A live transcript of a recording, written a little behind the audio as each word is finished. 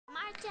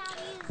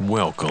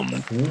Welcome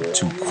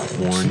to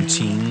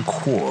Quarantine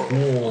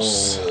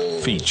Quarrels,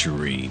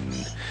 featuring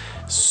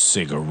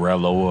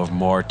Cigarello of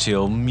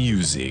Martell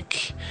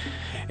Music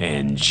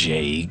and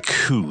Jay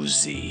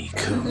Koozie.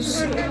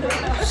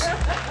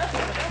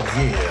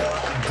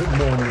 Yeah, good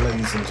morning,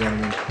 ladies and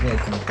gentlemen.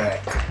 Welcome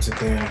back to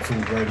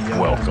DamnFoolRadio.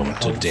 Welcome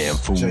to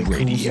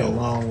DamnFoolRadio.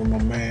 Along with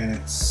my man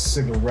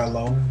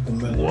Cigarello, the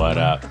middle. What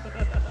up?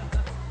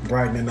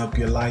 Brightening up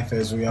your life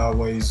as we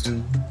always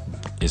do.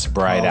 It's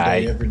bright all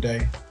day, eye. every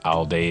day.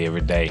 All day,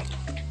 every day.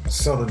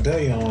 So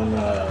today on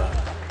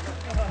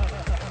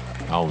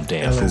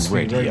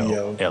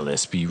DamnFoolRadio,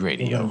 LSB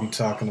Radio, we're going to be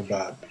talking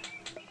about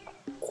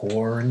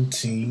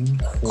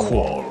Quarantine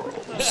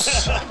Quarrels. Let's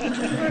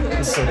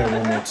say that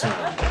one more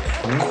time.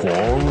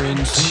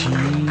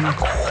 Quarantine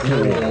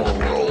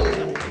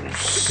Quarrels.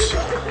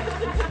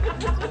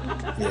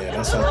 Yeah,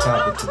 that's our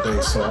topic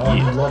today. So all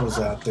you lovers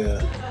out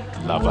there,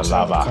 lava.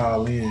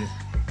 call in.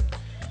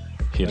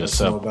 Hit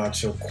us up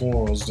about your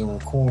quarrels during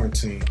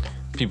quarantine.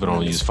 People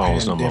don't use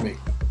phones no more.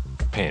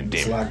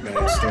 Pandemic. It's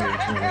lockdown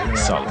stage.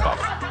 It's all about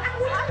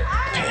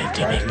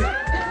pandemic.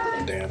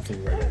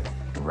 DamnFoolRadio.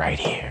 Right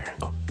here.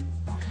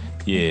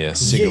 Yeah,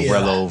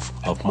 Cigarello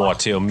of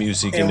Martell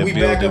Music in the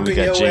building. We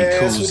got Jay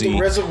Koozie.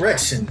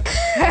 Resurrection.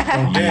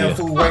 On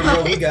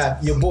DamnFoolRadio, we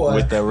got your boy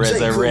with the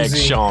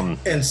resurrection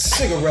and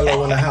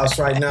Cigarello in the house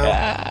right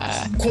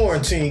now.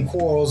 Quarantine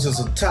Quarrels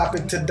is a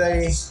topic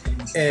today,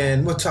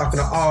 and we're talking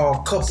to all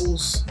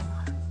couples.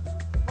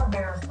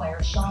 Bears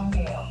player Sean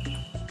Gale.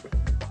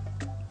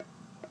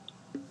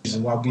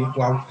 While we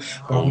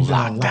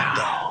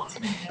lockdown.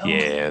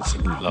 Yeah,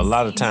 a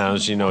lot of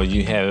times, you know,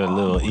 you have a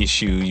little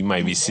issue. You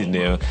might be sitting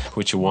there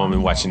with your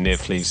woman watching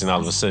Netflix, and all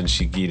of a sudden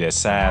she give that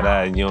side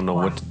eye, and you don't know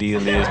what the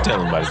deal is. Tell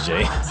them about it,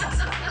 Jay.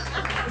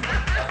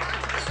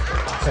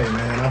 Hey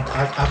man,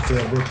 I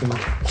fell victim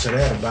to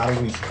that about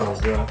a week ago,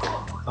 bro.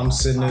 I'm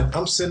sitting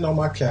on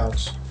my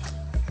couch,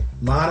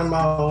 minding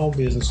my own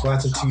business,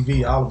 watching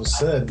TV. All of a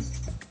sudden,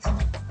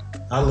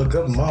 I look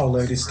up and my old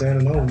lady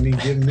standing over me,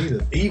 giving me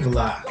the evil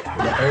eye,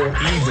 the old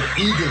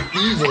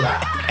evil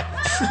eye.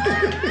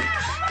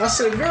 I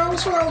said, girl,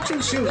 what's wrong with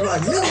you? She was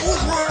like, nigga,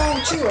 what's wrong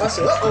with you? I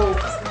said,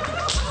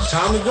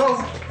 time to go.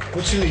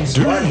 What you need?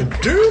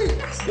 Dude,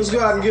 let's go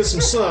out and get some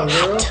sun,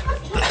 girl.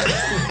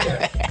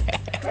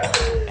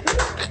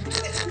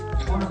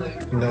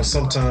 You know,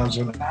 sometimes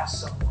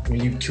when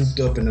you cooped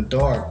up in the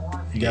dark,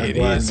 you gotta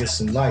go out and get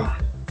some light.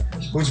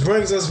 Which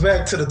brings us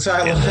back to the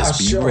title of our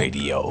show. LSB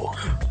Radio.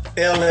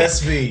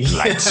 LSB.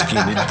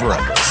 Light-skinned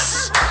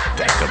brothers.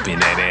 Back up in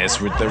that ass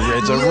with the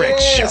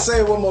resurrection. Yeah, say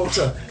it one more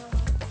time.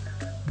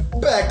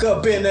 Back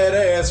up in that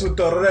ass with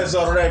the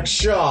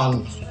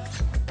resurrection.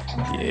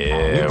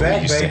 Yeah,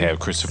 we used to have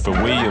Christopher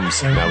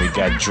Williams. Now we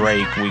got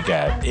Drake. We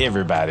got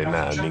everybody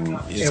now. I mean,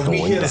 it's and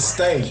going we here down. to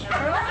stay.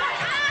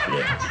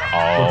 Yeah,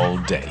 all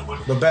day.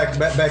 But back to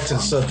the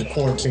subject,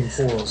 quarantine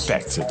quarrels.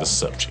 Back to the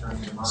subject.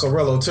 So,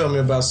 Rello, tell me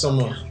about some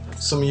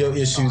of your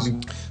issues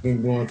you've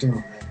been going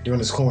through during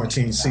this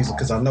quarantine season,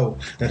 because I know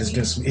that there's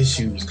been some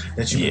issues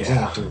that you've been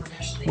going through.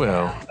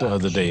 Well, the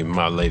other day,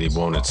 my lady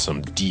wanted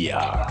some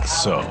DR,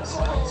 so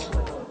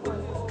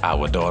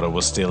our daughter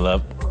was still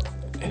up,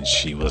 and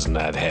she was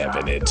not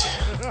having it.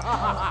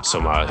 So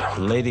my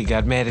lady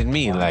got mad at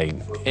me, like,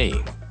 hey,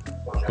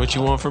 what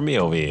you want from me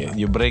over here?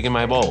 You're breaking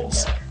my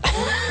balls.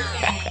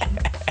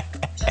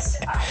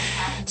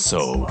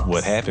 So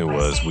what happened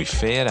was we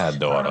fed our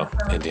daughter,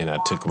 and then I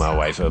took my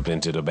wife up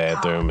into the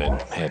bathroom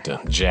and had to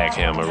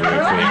jackhammer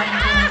real quick.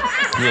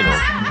 You know,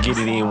 get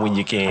it in when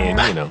you can,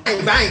 you know.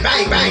 Bang, bang,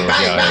 bang, bang,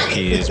 bang, bang.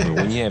 Kids, but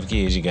when you have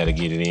kids, you got to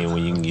get it in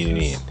when you can get it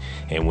in.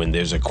 And when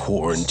there's a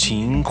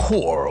quarantine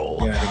quarrel,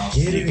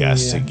 you got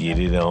to get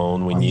it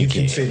on when you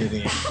can. Fit it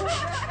in.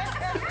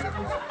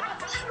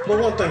 But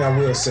one thing I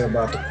will say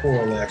about the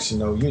quarrel action,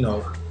 though, you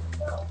know,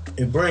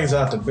 it brings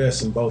out the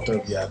best in both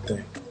of you, I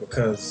think,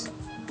 because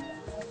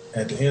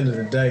at the end of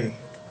the day,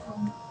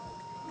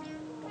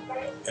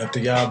 after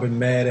y'all been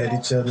mad at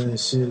each other and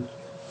shit,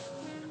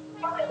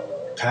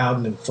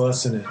 pouting and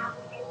fussing and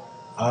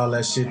all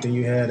that shit, then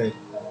you had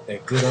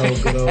that good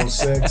old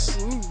sex.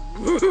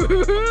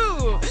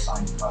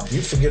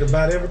 You forget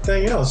about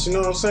everything else. You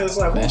know what I'm saying? It's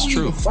like, that's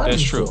true.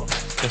 That's true.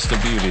 That's the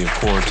beauty of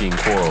quarantine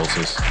quarrels.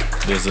 Is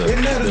there's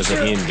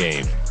an end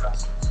game.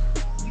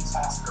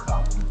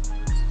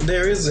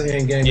 There is an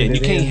end game. Yeah, you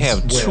can't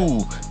have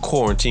two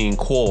quarantine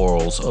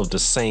quarrels of the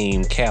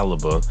same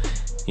caliber,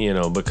 you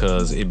know,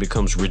 because it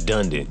becomes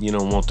redundant. You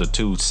don't want the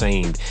two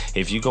same.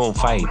 If you're gonna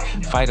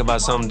fight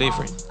about something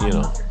different, you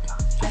know.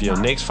 If your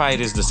next fight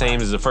is the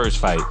same as the first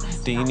fight,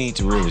 then you need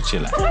to really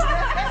chill out.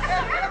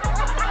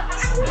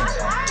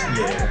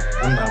 Yeah,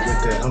 I'm not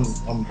with that.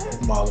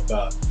 I'm all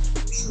about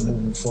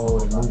moving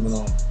forward and moving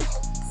on.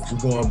 If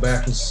we're going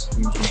backwards,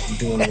 we're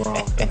doing the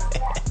wrong thing.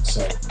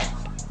 So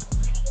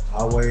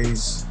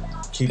always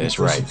keep it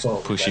pushing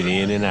forward. Push it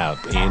in and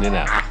out, in and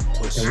out.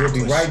 And we'll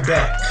be right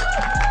back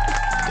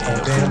on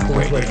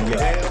DamnFoolRadio.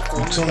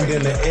 You tuned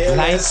in to LSB,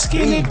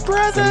 Light-skinned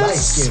brothers. The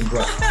Light-skinned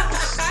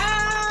Brothers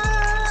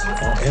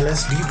on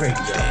LSB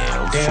Radio.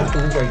 Damn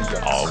Fool Radio.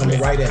 Oh, Coming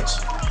man. right at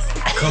you.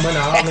 Coming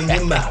all in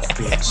your mouth,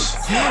 bitch.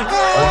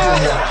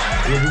 Open up.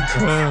 Here we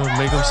come.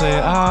 Make them say,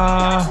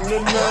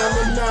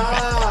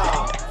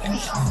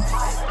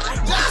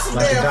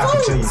 Like the doctor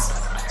tell you.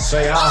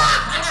 Say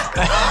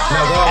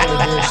Now go on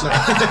with this now.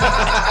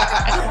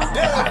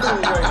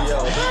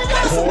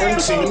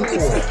 Quarantine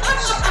Quarrels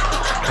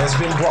has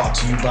been brought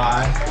to you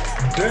by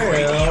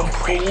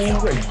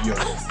DamnFoolRadio.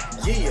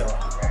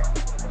 Yeah.